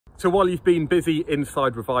So while you've been busy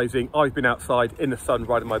inside revising, I've been outside in the sun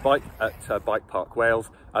riding my bike at Bike Park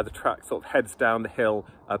Wales. The track sort of heads down the hill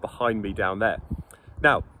behind me down there.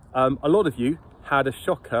 Now, a lot of you had a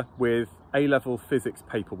shocker with A-level physics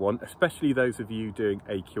paper 1, especially those of you doing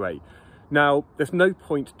AQA. Now, there's no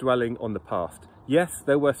point dwelling on the past. Yes,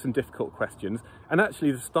 there were some difficult questions, and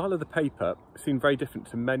actually the style of the paper seemed very different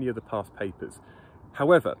to many of the past papers.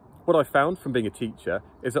 However, what I found from being a teacher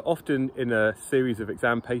is that often in a series of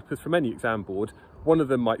exam papers from any exam board, one of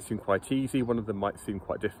them might seem quite easy, one of them might seem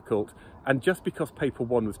quite difficult. And just because paper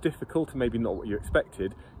 1 was difficult and maybe not what you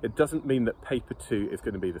expected, it doesn't mean that paper 2 is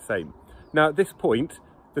going to be the same. Now at this point,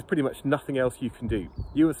 there's pretty much nothing else you can do.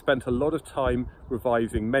 You have spent a lot of time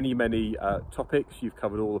revising many topics. You've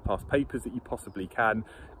covered all the past papers that you possibly can,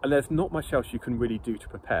 and there's not much else you can really do to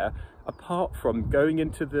prepare, apart from going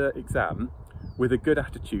into the exam with a good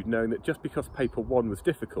attitude, knowing that just because paper 1 was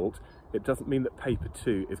difficult, it doesn't mean that paper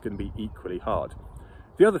 2 is going to be equally hard.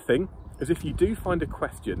 The other thing is, if you do find a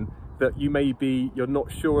question that you're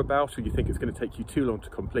not sure about, or you think it's going to take you too long to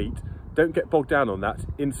complete, don't get bogged down on that.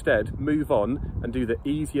 Instead, move on and do the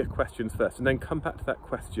easier questions first, and then come back to that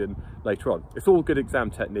question later on. It's all good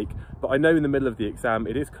exam technique, but I know in the middle of the exam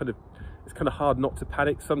it's kind of hard not to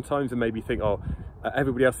panic sometimes and maybe think, oh,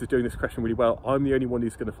 everybody else is doing this question really well, I'm the only one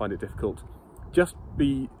who's going to find it difficult. Just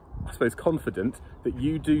be, I suppose, confident that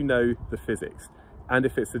you do know the physics. And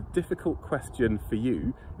if it's a difficult question for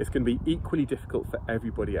you, it's going to be equally difficult for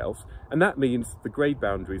everybody else. And that means the grade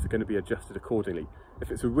boundaries are going to be adjusted accordingly. If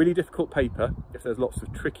it's a really difficult paper, if there's lots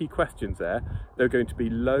of tricky questions there, there are going to be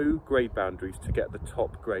low grade boundaries to get the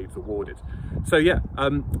top grades awarded. So yeah,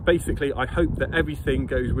 basically I hope that everything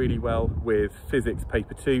goes really well with physics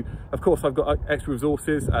paper 2. Of course, I've got extra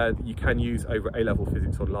resources that you can use over A-level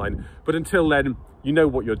physics online. But until then, you know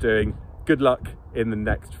what you're doing. Good luck in the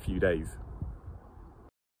next few days.